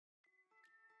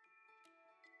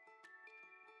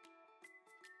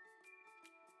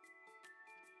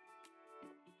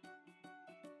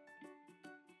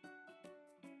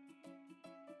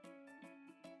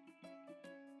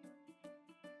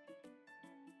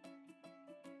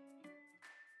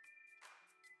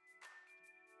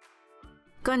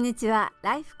こんにちは。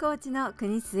ライフコーチの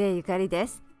国末ゆかりで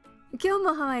す。今日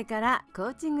もハワイからコ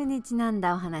ーチングにちなん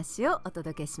だお話をお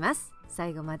届けします。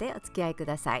最後までお付き合いく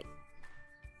ださい。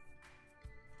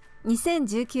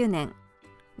2019年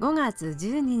5月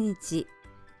12日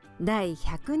第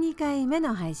102回目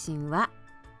の配信は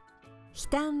悲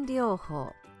嘆療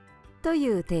法とい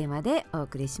うテーマでお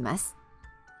送りします。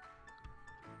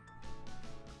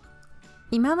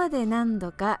今まで何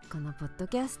度かこのポッド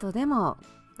キャストでも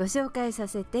ご紹介さ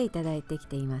せていただいてき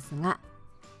ていますが、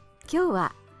今日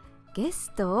はゲ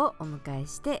ストをお迎え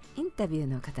してインタビュー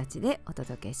の形でお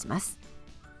届けします。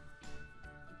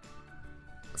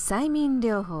催眠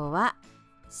療法は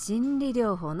心理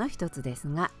療法の一つです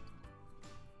が、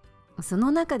そ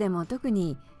の中でも特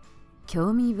に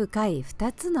興味深い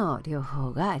2つの療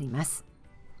法があります。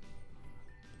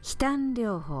悲嘆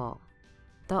療法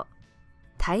と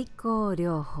対抗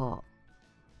療法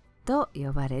と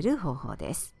呼ばれる方法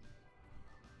です。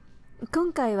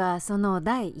今回はその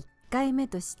第1回目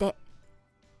として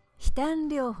悲嘆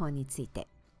療法について、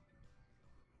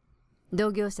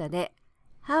同業者で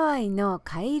ハワイの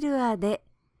カイルアで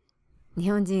日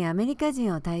本人アメリカ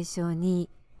人を対象に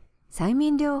催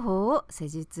眠療法を施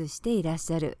術していらっ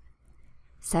しゃる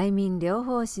催眠療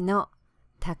法士の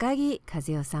高木和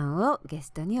代さんをゲ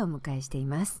ストにお迎えしてい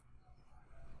ます。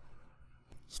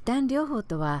悲嘆療法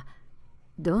とは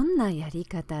どんなやり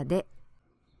方で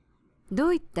ど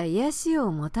ういった癒し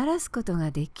をもたらすことが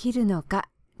できるのか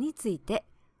について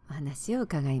お話を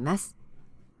伺います。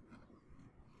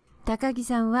高木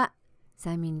さんは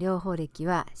催眠療法歴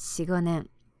は 4,5 年。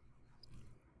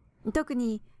特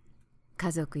に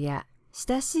家族や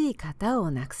親しい方を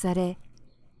亡くされ、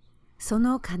そ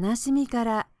の悲しみか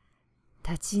ら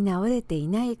立ち直れてい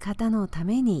ない方のた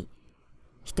めに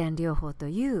悲嘆療法と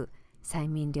いう催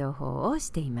眠療法を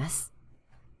しています。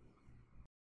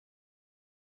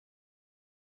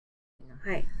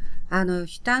はい、悲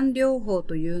嘆療法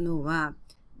というのは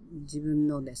自分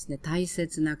のですね、大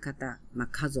切な方、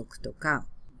家族とか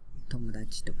友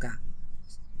達とか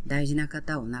大事な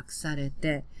方を亡くされ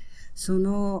て、そ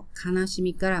の悲し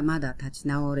みからまだ立ち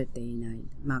直れていない、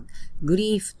グ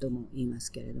リーフとも言いま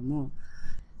すけれども、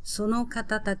その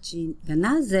方たちが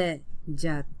なぜじ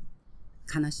ゃ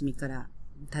あ悲しみから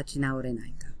立ち直れな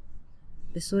いか。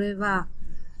で、それは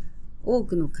多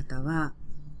くの方は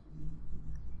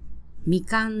未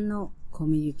完のコ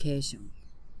ミュニケーション。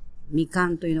未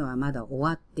完というのはまだ終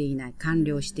わっていない、完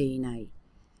了していない。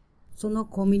その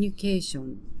コミュニケーショ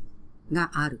ンが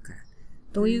あるから。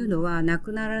というのは、亡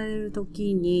くなられる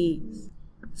時に、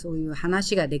そういう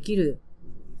話ができる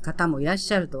方もいらっ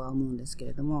しゃるとは思うんですけ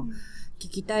れども、聞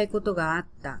きたいことがあっ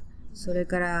た。それ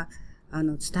から、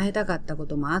伝えたかったこ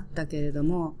ともあったけれど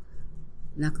も、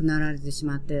亡くなられてし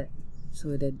まって、そ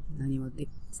れで何も伝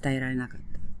えられなかっ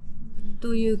た。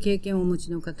という経験をお持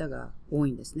ちの方が多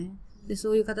いんですね。で、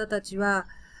そういう方たちは、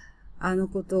あの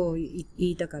ことを言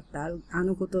いたかった、あ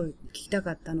のことを聞きた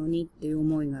かったのにっていう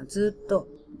思いがずっと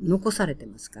残されて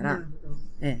ますから、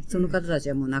その方たち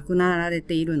はもう亡くなられ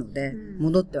ているので、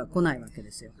戻っては来ないわけ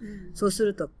ですよ。そうす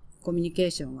ると、コミュニケー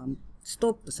ションはス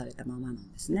トップされたままなんで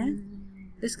すね。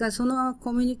ですから、その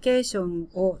コミュニケーション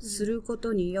をするこ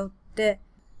とによって、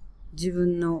自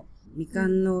分の未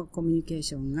完のコミュニケー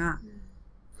ションが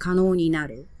可能にな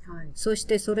る。そし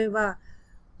てそれは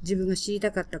自分が知り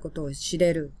たかったことを知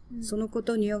れる。そのこ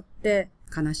とによって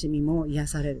悲しみも癒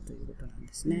されるということなん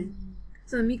ですね。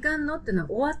その未完のっていうの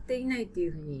は終わっていないってい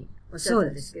うふうにおっしゃっ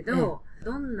たんですけど、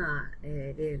どんな、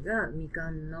例が未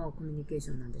完のコミュニケー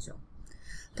ションなんでしょ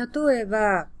う？例え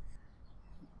ば、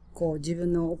自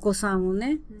分のお子さんを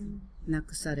ね、亡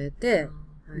くされて、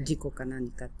事故か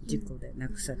何か、事故で亡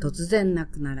くされ、突然亡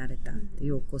くなられたってい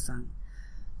うお子さん。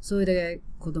それで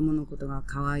子供のことが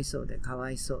かわいそうで。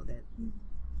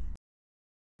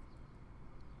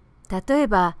例え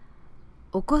ば、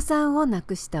お子さんを亡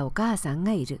くしたお母さん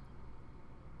がいる。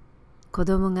子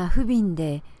供が不憫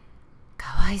で、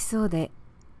かわいそうで、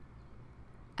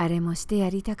あれもして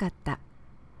やりたかった、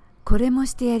これも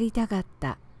してやりたかっ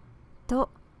た、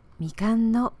と未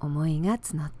完の思いが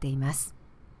募っています。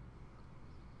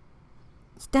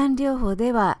悲嘆療法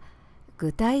では、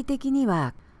具体的に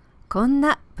はこん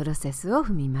なプロセスを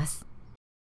踏みます。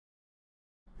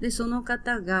で、その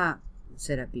方が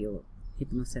ヒ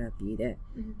プノセラピーで、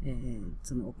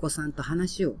そのお子さんと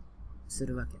話をす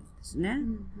るわけなんですね。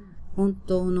本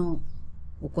当の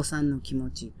お子さんの気持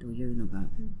ちというのが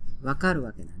わかる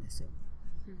わけなんですよ。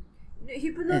で、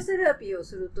ヒプノセラピーを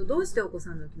するとどうしてお子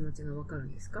さんの気持ちがわかる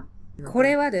んですか？こ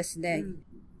れはですね、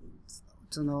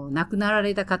その亡くなら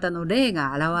れた方の霊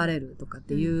が現れるとかっ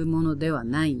ていうものでは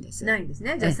ないんです。ないんです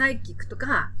ね。じゃあサイキックと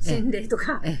か心霊と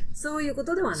かそういうこ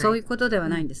とではない。そういうことでは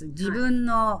ないんです。自分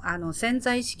の潜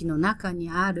在意識の中に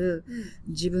ある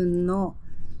自分の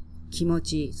気持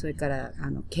ち、それから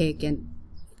経験、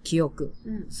記憶、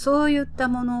そういった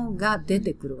ものが出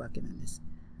てくるわけなんです。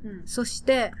そし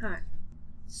て、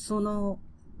その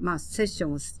セッショ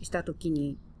ンをしたとき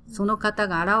にその方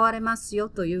が現れますよ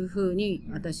というふうに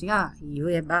私が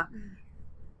言えば、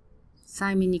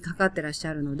催眠にかかってらっし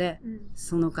ゃるので、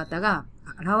その方が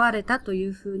現れたとい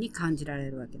うふうに感じられ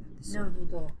るわけなんですよ。なる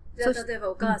ほど。じゃあ例えば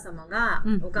お母様が、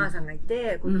お母さんがい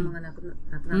て子供が亡く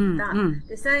なった、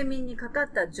で催眠にかか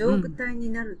った状態に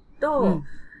なると、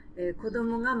子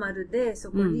供がまるで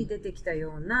そこに出てきた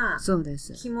ような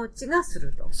気持ちがす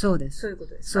ると。そうです。そういうこ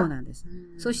とですか？そうなんです。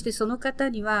そしてその方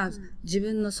には自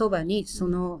分のそばにそ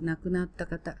の亡くなった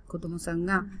方、子供さん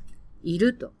がい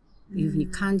るというふうに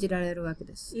感じられるわけ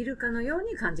です。いるかのよう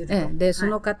に感じると。で、そ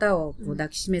の方を抱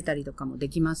きしめたりとかもで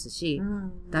きますし、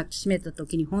抱きしめた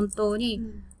時に本当に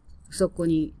そこ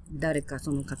に誰か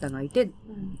その方がいてっ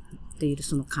ていう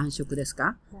その感触です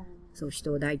か？そう、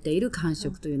人を抱いている感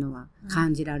触というのは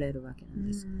感じられるわけなん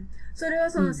です。それ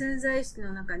はその潜在意識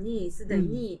の中にすで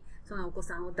にそのお子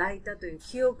さんを抱いたという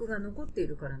記憶が残ってい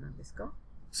るからなんですか？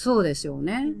そうでしょう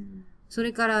ね。そ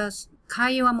れから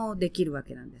会話もできるわ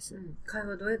けなんです。会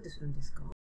話どうやってするんですか？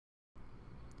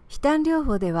避難療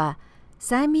法では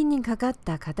催眠にかかっ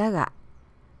た方が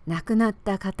亡くなっ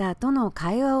た方との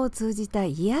会話を通じた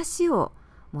癒しを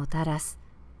もたらす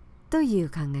という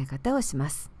考え方をしま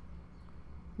す。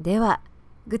では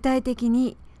具体的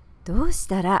にどうし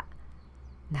たら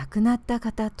亡くなった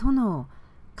方との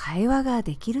会話が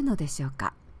できるのでしょう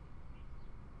か？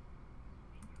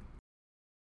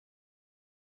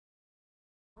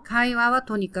会話は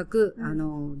とにかく、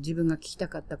自分が聞きた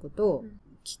かったことを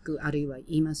聞く、あるいは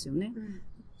言いますよね。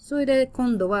それで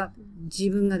今度は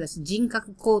自分がですね、人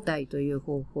格交代という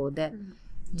方法で、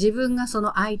自分がそ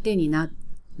の相手にな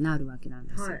るわけなん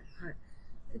です。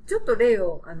ちょっと例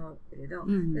を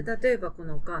例えばこ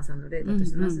のお母さんの例だと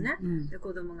しますね。で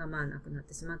子供が亡くなっ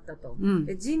てしまったと。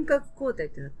人格交代っ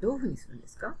ていうのはどういうふうにするんで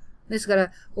すか？ですか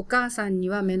らお母さんに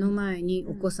は目の前に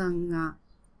お子さんが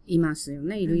いますよ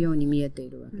ね。いるように見えてい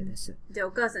るわけです。じゃあ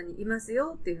お母さんにいます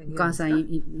よっていうふうに言うんですか？お母さ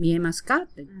ん見えますかっ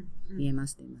て、見えま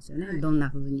すって言いますよね。どんな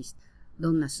風に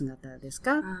どんな姿です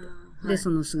か？でそ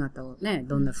の姿をね、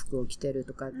どんな服を着てる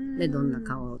とか、でどんな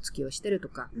顔つきをしてると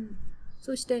か、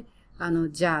そして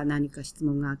じゃあ何か質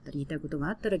問があったり言いたいことが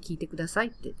あったら聞いてくださいっ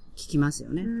て聞きます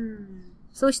よね。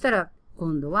そうしたら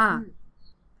今度は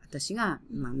私が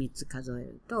3つ数え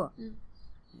ると、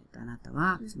あなた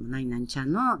はその何々ちゃ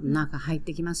んの中入っ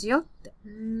てきますよって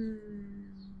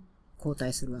交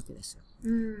代するわけですよ。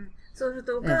そうする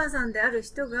とお母さんである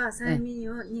人が催眠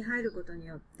に入ることに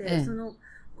よって、その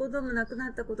亡くな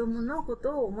った子供のこ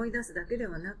とを思い出すだけで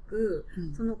はなく、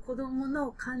その子供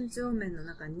の感情面の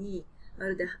中にま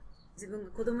るで自分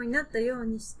が子供になったよう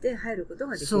にして入ること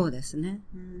ができる。そうですね。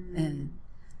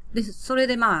で、それ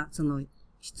でその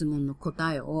質問の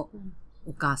答えを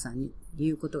お母さんに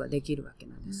言うことができるわけ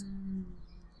なんです。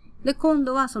で、今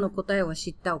度はその答えを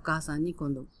知ったお母さんに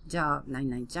今度、じゃあ、何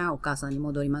々ちゃんお母さんに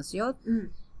戻りますよ。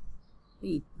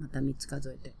また3つ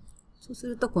数えて。そうす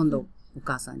ると今度お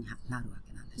母さんになるわ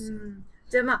けなんですよ。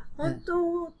じゃあ本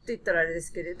当って言ったらあれで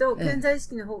すけれど、潜在意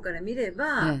識の方から見れ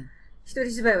ば、一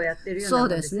人芝居をやってるようなもの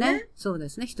ですね。そうで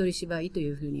すね。一人芝居と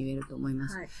いうふうに言えると思いま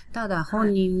す。ただ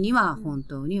本人には本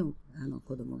当に子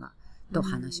供と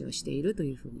話をしていると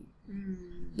いうふうに。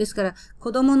ですから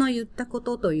子供の言ったこ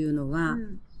とというのは、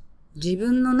自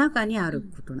分の中にある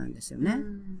ことなんですよね。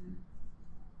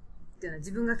っていうのは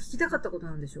自分が聞きたかったこと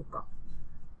なんでしょうか？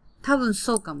多分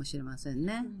そうかもしれません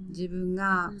ね。自分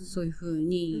がそういうふう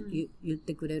に言っ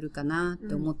てくれるかなっ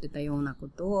て思ってたようなこ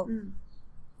とを、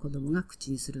子供が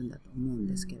口にするんだと思うん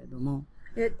ですけれども。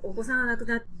お子さんが亡く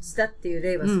なったっていう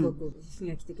例はすごく悲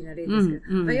劇的な例ですけ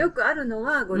ど、よくあるの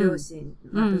はご両親、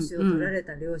年を取られ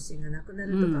た両親が亡くな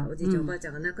るとか、おじいちゃんおばあち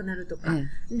ゃんが亡くなるとか、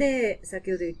で、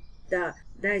先ほど言った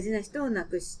大事な人を亡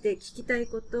くして聞きたい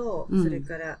ことを、それ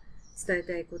から伝え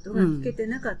たいことが聞けて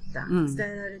なかった、伝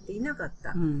えられていなかっ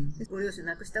た、ご両親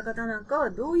亡くした方なんかは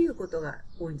どういうことが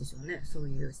多いんでしょうね、そう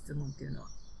いう質問っていうのは。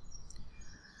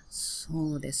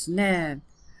そうですね。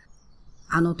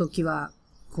あの時は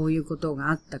こういうことが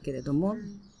あったけれども、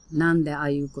なんでああ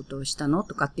いうことをしたの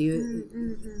とかっていう、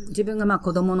自分が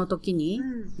子供の時に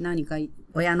何か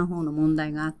親の方の問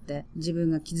題があって、自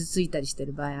分が傷ついたりして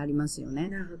る場合ありますよね。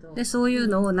で、そういう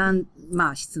のを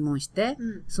質問して、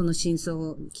その真相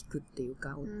を聞くっていう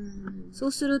か、そ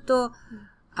うすると、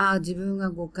ああ、自分が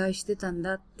誤解してたん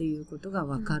だっていうことが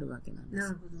わかるわけなんです。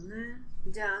なるほどね。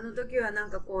じゃあ、あの時はなん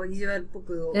かこう、意地悪っぽ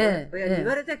くええ親に言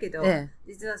われたけど、え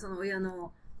え実はその親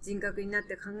の人格になっ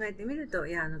て考えてみると、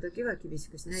いや、あの時は厳し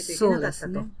くしないといけそうなかった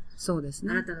と。ですね。そうです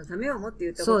ね。あなたのためを思って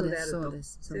言ったことであると。そうで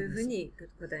す。そういうふうに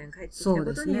答えが返ってきたそう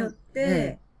ですねことによって、え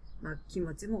えまあ、気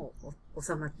持ちも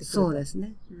収まってくると。そうです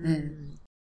ね。うんえ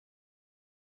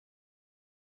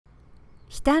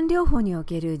非単療法にお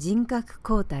ける人格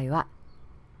交代は、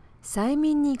催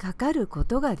眠にかかるこ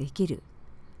とができる、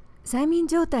催眠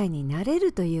状態になれ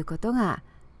るということが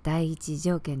第一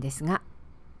条件ですが、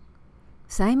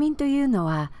催眠というの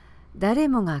は誰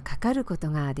もがかかるこ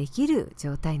とができる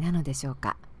状態なのでしょう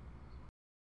か。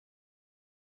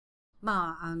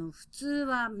まあ、普通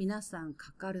は皆さん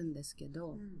かかるんですけ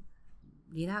ど、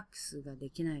リラックスがで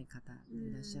きない方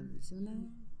いらっしゃるんですよね。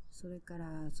それか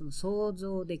ら、その想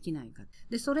像できない方。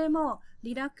で、それも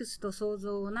リラックスと想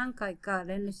像を何回か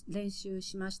練習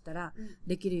しましたら、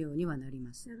できるようにはなり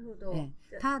ます。なるほど。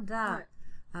ただ、はい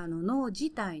脳自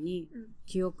体に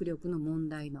記憶力の問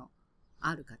題の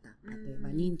ある方、例えば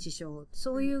認知症、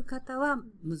そういう方は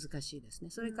難しいですね。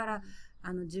それから、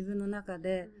自分の中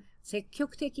で積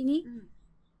極的に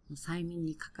催眠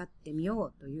にかかってみ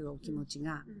ようというお気持ち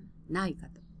がない方。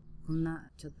こん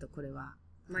な、ちょっとこれは、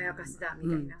まやかしだみ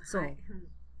たいな。そう。はい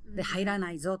で、入ら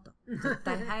ないぞと。絶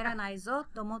対入らないぞ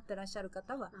と思ってらっしゃる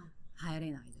方は、入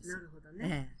れないです。なるほど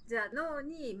ね。じゃあ、脳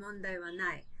に問題は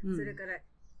ない。それから、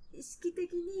意識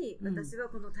的に私は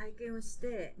この体験をし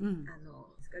て、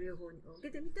歯科療法を受け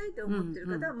てみたいと思っている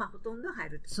方は、まあ、ほとんど入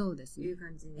るという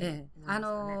感じに思いますか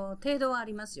ね。程度はあ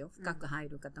りますよ。深く入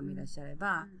る方もいらっしゃれ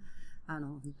ば、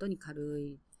本当に軽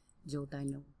い状態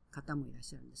の方もいらっ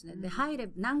しゃるんですね。で、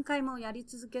何回もやり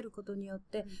続けることによっ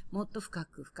て、もっと深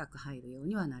く入るよう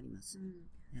にはなります。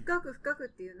深くっ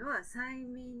ていうのは、催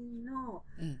眠の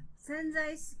潜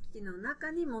在意識の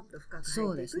中にもっと深く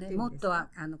入っていくっていう意味ですか？そうですね。もっとは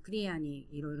クリアに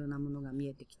いろいろなものが見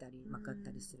えてきたり、分かっ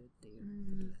たりするっていう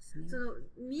ことですね。その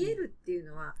見えるっていう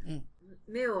のは、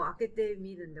目を開けて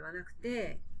見るんではなく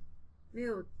て、目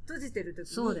を閉じてるとき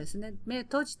に。そうですね。目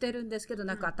閉じてるんですけど、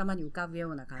なんか頭に浮かぶよ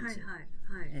うな感じ。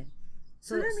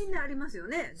それはみんなありますよ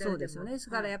ね。そうですよね。だ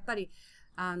からやっぱり、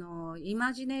イ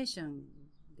マジネーション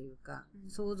っていうか、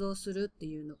想像するって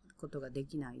いうことがで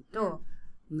きないと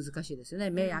難しいですよね。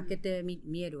目開けて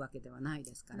見えるわけではない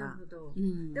ですから。なるほど。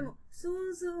でも、想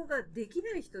像ができ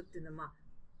ない人っていうのは、まあ、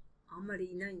あんま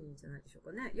りいないんじゃないでしょう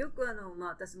かね。よくまあ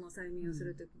私も催眠をす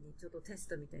るときにちょっとテス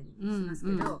トみたいにします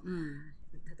けど、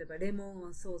例えばレモン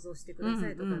を想像してくださ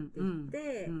いとかって言っ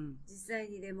て、実際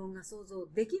にレモンが想像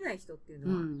できない人っていう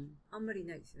のはあんまりい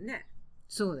ないですよね。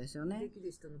そうですよね。できる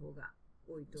人の方が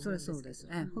多いと思うんですけど。そうです。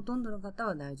ほとんどの方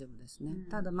は大丈夫ですね。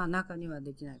ただまあ中には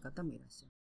できない方もいらっしゃ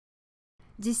る。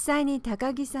実際に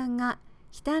高木さんが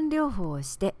非単療法を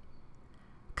して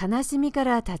悲しみか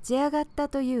ら立ち上がった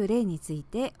という例につい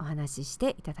てお話しし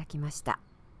ていただきました。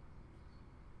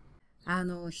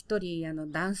一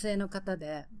人男性の方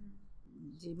で、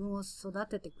自分を育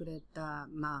ててくれた、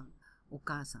まあ、お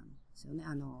母さんですよね。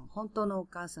本当のお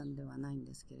母さんではないん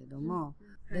ですけれども、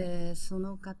で、そ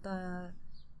の方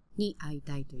に会い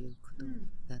たいということ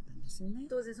だったんですよね。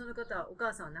当然その方はお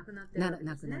母さんは亡くなってるわけですね。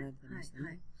亡くなられてました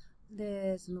ね。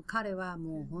で、その彼は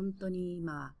もう本当に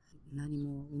今、何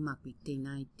もうまくいってい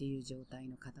ないっていう状態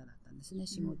の方だったんですね。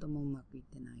仕事もうまくいっ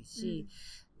てないし、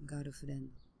ガールフレン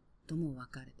ドとも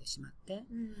別れてしまって、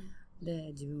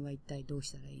で、自分は一体どう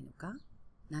したらいいのか、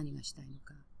何がしたいの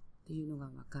かっていうのが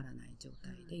わからない状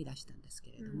態でいらしたんです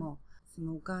けれども、そ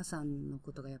のお母さんの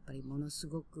ことがやっぱりものす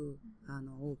ごく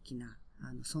大きな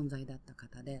存在だった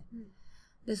方で、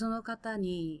で、その方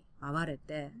に会われ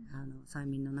て、催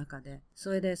眠の中で、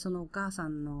それでそのお母さ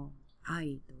んの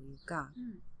愛というか、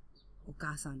お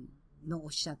母さんのお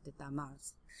っしゃってた、まあ、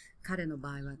彼の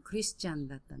場合はクリスチャン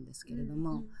だったんですけれど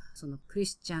も、そのクリ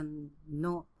スチャン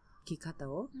の生き方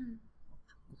を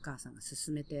お母さんが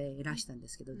進めていらしたんで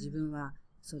すけど、自分は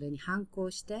それに反抗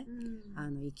して、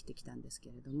生きてきたんです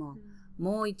けれども、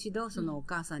もう一度そのお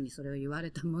母さんにそれを言わ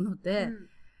れたもので、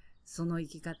その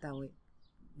生き方を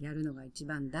やるのが一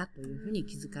番だというふうに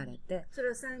気づかれて、それ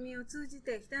は催眠を通じ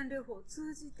て、非単療法を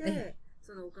通じて、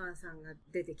そのお母さんが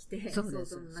出てきて、想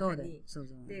像の中に、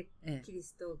で、キリ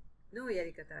ストのや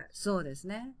り方そうです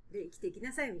ね。で生きていき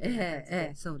なさいみたいな感じ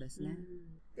で。そうですね。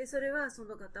で、それはそ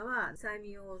の方は催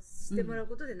眠をしてもらう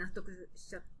ことで納得し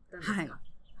ちゃったんですか？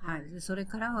はい。それ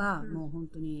からはもう本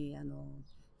当に、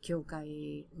教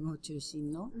会を中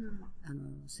心の、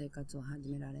生活を始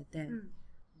められて、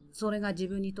それが自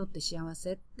分にとって幸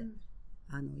せって、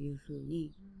いうふう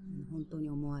に、本当に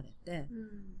思われて、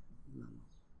今も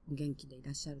お元気でい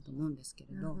らっしゃると思うんですけ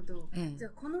れど。なるほど。ええ、じゃ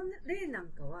あこの例なん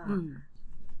かは、うん、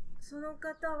その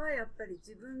方はやっぱり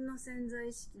自分の潜在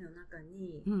意識の中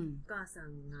に、うん、お母さ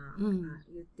んが、うん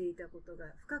言っていたことが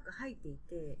深く入ってい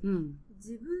て、うん、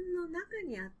自分の中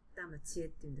にあった、知恵っ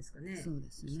ていうんですかね。そう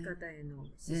ですね。生き方への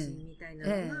指針みたいな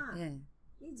のが、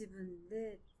に自分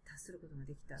で達することが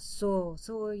できた。そ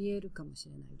う言えるかもし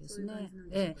れないですね。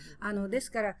で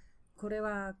すから、これ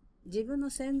は自分の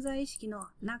潜在意識の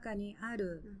中にあ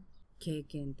る経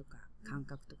験とか感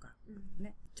覚とか、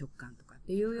ね、直感とかっ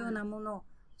ていうようなもの、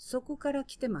そこから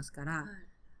来てますから、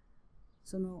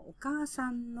そのお母さ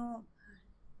んの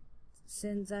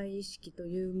潜在意識と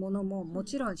いうものも、も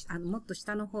ちろん、もっと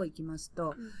下の方行きます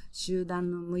と、集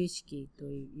団の無意識と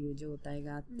いう状態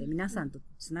があって、皆さんと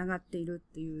つながっている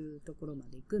っていうところま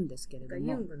で行くんですけれども。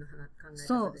ユングの考え方ですね。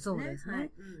そうです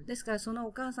ね。ですから、その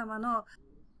お母様の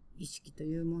意識と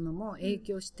いうものも影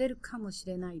響してるかもし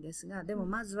れないですが、でも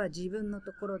まずは自分の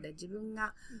ところで自分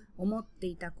が思って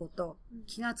いたこと、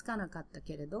気がつかなかった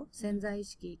けれど、潜在意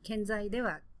識、顕在で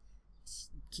は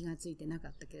気がついてなか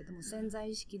ったけれども、潜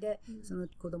在意識でその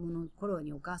子供の頃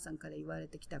にお母さんから言われ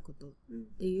てきたことっ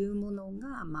ていうもの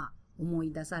が、思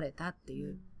い出されたってい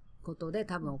うことで、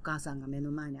多分お母さんが目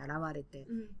の前に現れて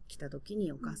きた時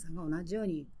に、お母さんが同じよう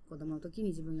に子供の時に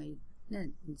自分が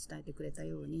ね、伝えてくれた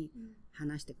ように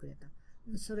話してくれた。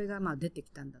それが出て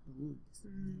きたんだと思うんです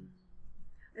よ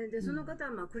ね。で、その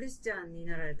方はクリスチャンに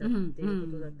なられたってい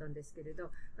うことだったんですけれど、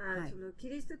そのキ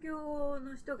リスト教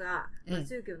の人が、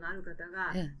宗教のある方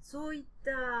が、そういっ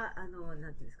た、な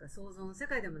んていうんですか、想像の世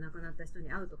界でも亡くなった人に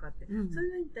会うとかって、そういう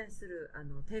のに対する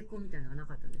抵抗みたいなのはな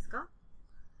かったんですか？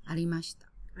ありまし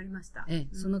た。ありました。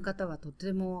その方はと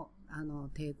ても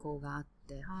抵抗があっ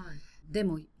て、で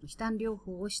も、悲嘆療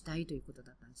法をしたいということ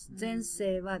だったんです。前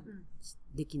世は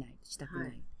できない、したくな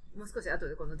い。もう少し後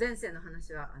でこの前世の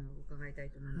話は伺いたい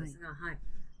と思うんですが、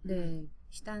で、悲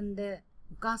嘆で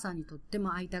お母さんにとって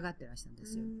も会いたがってらしたんで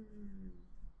すよ。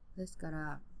ですか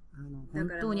ら、本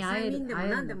当に会える。催眠でも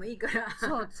何でもいいから。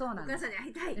そうなんです。お母さんに会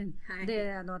いたい。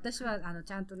で、私は、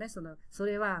ちゃんとね、そ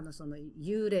れは、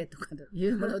幽霊とかい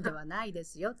うものではないで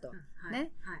すよ、と。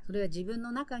ね。それは自分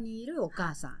の中にいるお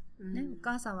母さん。ね。お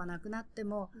母さんは亡くなって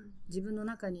も、自分の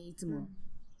中にいつも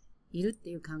いるって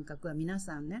いう感覚は皆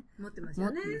さんね、持ってます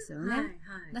よね。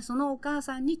そのお母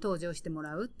さんに登場しても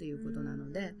らうっていうことな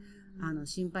ので、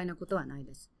心配なことはない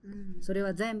です。それ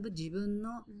は全部自分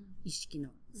の意識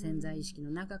の、潜在意識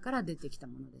の中から出てきた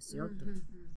ものですよ、と。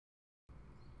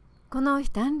この悲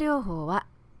嘆療法は、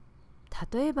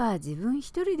例えば自分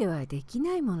一人ではでき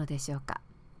ないものでしょうか。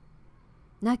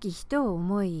亡き人を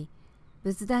思い、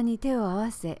仏壇に手を合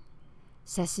わせ、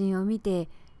写真を見て、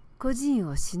故人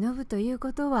を偲ぶという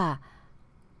ことは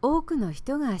多くの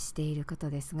人がしていること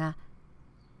ですが、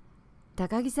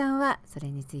高木さんはそ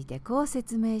れについてこう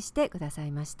説明してくださ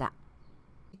いました。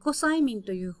自己催眠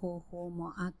という方法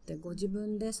もあって、ご自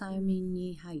分で催眠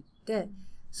に入って、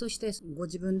そしてご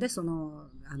自分で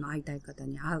会いたい方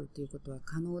に会うということは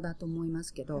可能だと思いま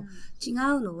すけど、違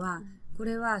うのは、こ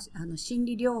れは心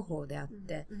理療法であっ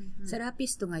て、セラピ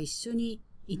ストが一緒に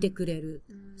いてくれる。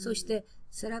そして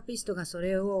セラピストがそ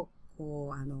れを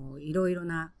いろいろ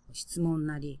な質問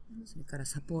なり、それから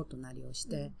サポートなりをし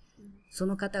て、そ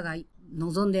の方が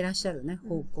望んでいらっしゃるね、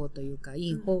方向というか、い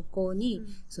い方向に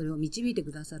それを導いて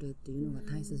くださるっていうのが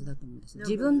大切だと思うんです。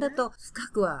自分だと深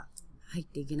くは入っ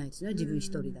ていけないですね、自分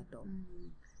一人だと。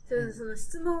その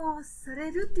質問をさ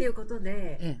れるっていうこと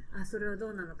で、それはど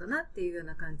うなのかなっていうよう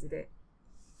な感じで、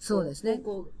そうですね。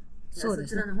そ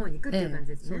ちらの方に行くっていう感じ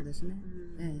ですね。そうですね。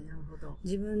なるほど。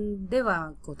自分で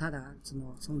はただそ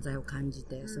の存在を感じ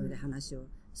て、それで話を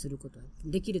することは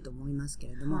できると思いますけ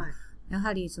れども、や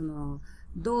はり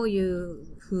どうい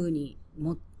う風に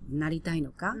なりたい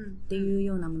のかっていう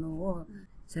ようなものを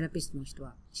セラピストの人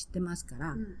は知ってますか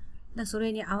ら、そ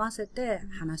れに合わせて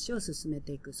話を進め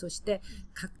ていく。そして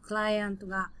クライアント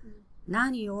が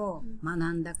何を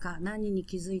学んだか、何に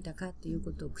気づいたかっていう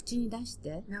ことを口に出し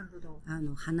て、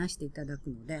話していただく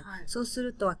ので、そうす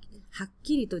ると、はっ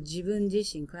きりと自分自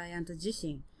身、クライアント自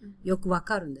身、よくわ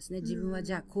かるんですね。自分は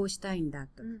じゃあこうしたいんだ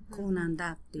と、こうなん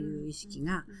だっていう意識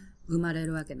が生まれ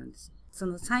るわけなんです。そ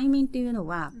の催眠っていうの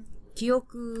は、記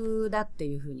憶だって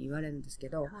いうふうに言われるんですけ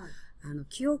ど、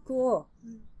記憶を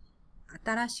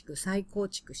新しく再構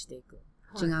築していく。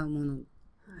違うもの。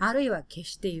あるいは消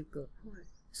していく。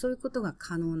そういうことが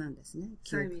可能なんですね。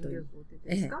記憶という。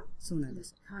そうなんで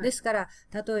す。ですから、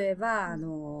例えば、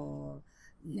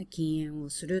禁煙を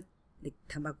する。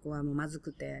タバコはもうまず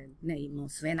くて、ね、もう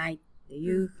吸えないって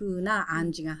いう風な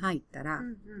暗示が入ったら、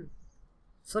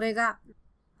それが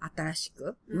新し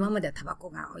く、今まではタバコ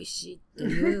が美味しいって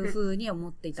いう風に思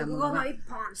っていたものが、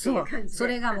そう、そ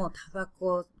れがもうタバ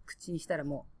コを口にしたら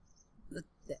もう、うっ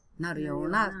てなるよう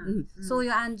な、そうい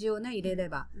う暗示をね、入れれ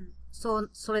ば、そ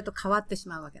れと変わってし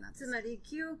まうわけなんです。つまり、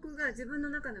自分の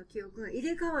中の記憶が入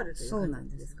れ替わるという感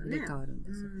じですかね。入れ替わるん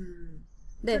です。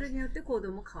で、それによって行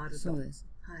動も変わると。そうです。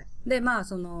はい。で、まあ、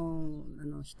悲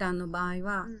嘆の場合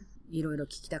は、いろいろ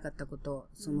聞きたかったこと、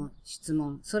その質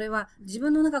問、それは自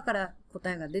分の中から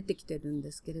答えが出てきてるんで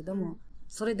すけれども、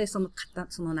それでその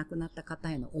亡くなった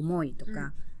方への思いと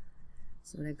か、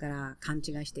それから勘違い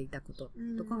していたこと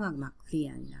とかが、まあ、クリ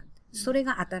アになる。それ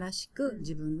が新しく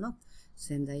自分の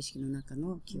潜在意識の中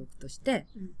の記憶として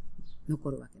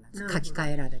残るわけなんです。書き換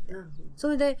えられて。そ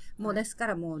れで、もうですか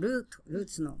らもうルー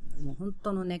ツの、もう本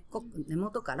当の根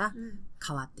元から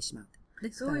変わってしまう。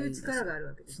そういう力がある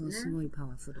わけですね。すごいパ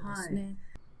ワフルですね。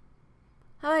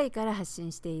ハワイから発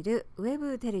信しているウェ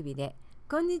ブテレビで、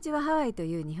こんにちはハワイと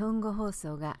いう日本語放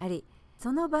送があり、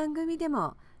その番組で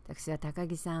も私は高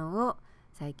木さんを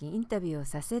最近インタビューを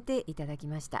させていただき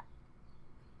ました。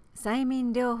催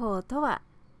眠療法とは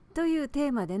というテ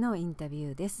ーマでのインタビ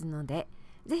ューですので、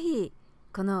ぜひ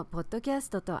このポッドキャス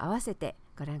トと合わせて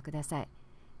ご覧ください。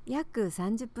約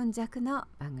30分弱の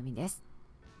番組です。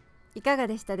いかが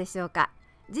でしたでしょうか。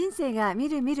人生がみ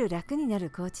るみる楽になる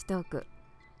コーチトーク、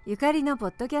ゆかりのポ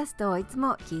ッドキャストをいつ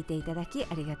も聞いていただきあ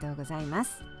りがとうございま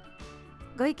す。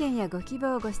ご意見やご希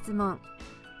望、ご質問、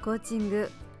コーチング、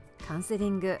カウンセリ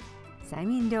ング、催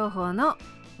眠療法の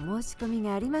お申し込み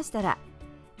がありましたら、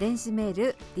電子メー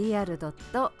ル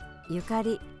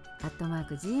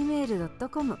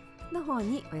dr.yukari@gmail.com の方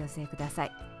にお寄せくださ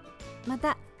い。ま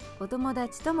たお友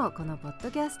達ともこのポッ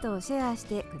ドキャストをシェアし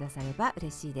てくだされば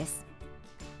嬉しいです。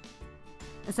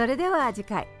それでは次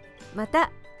回ま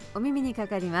たお耳にか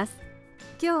かります。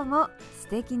今日も素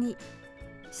敵に、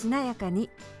しなやかに、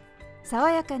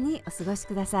爽やかにお過ごし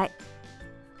ください。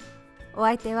お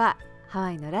相手はハ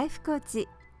ワイのライフコーチ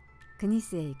国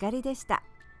末ゆかりでした。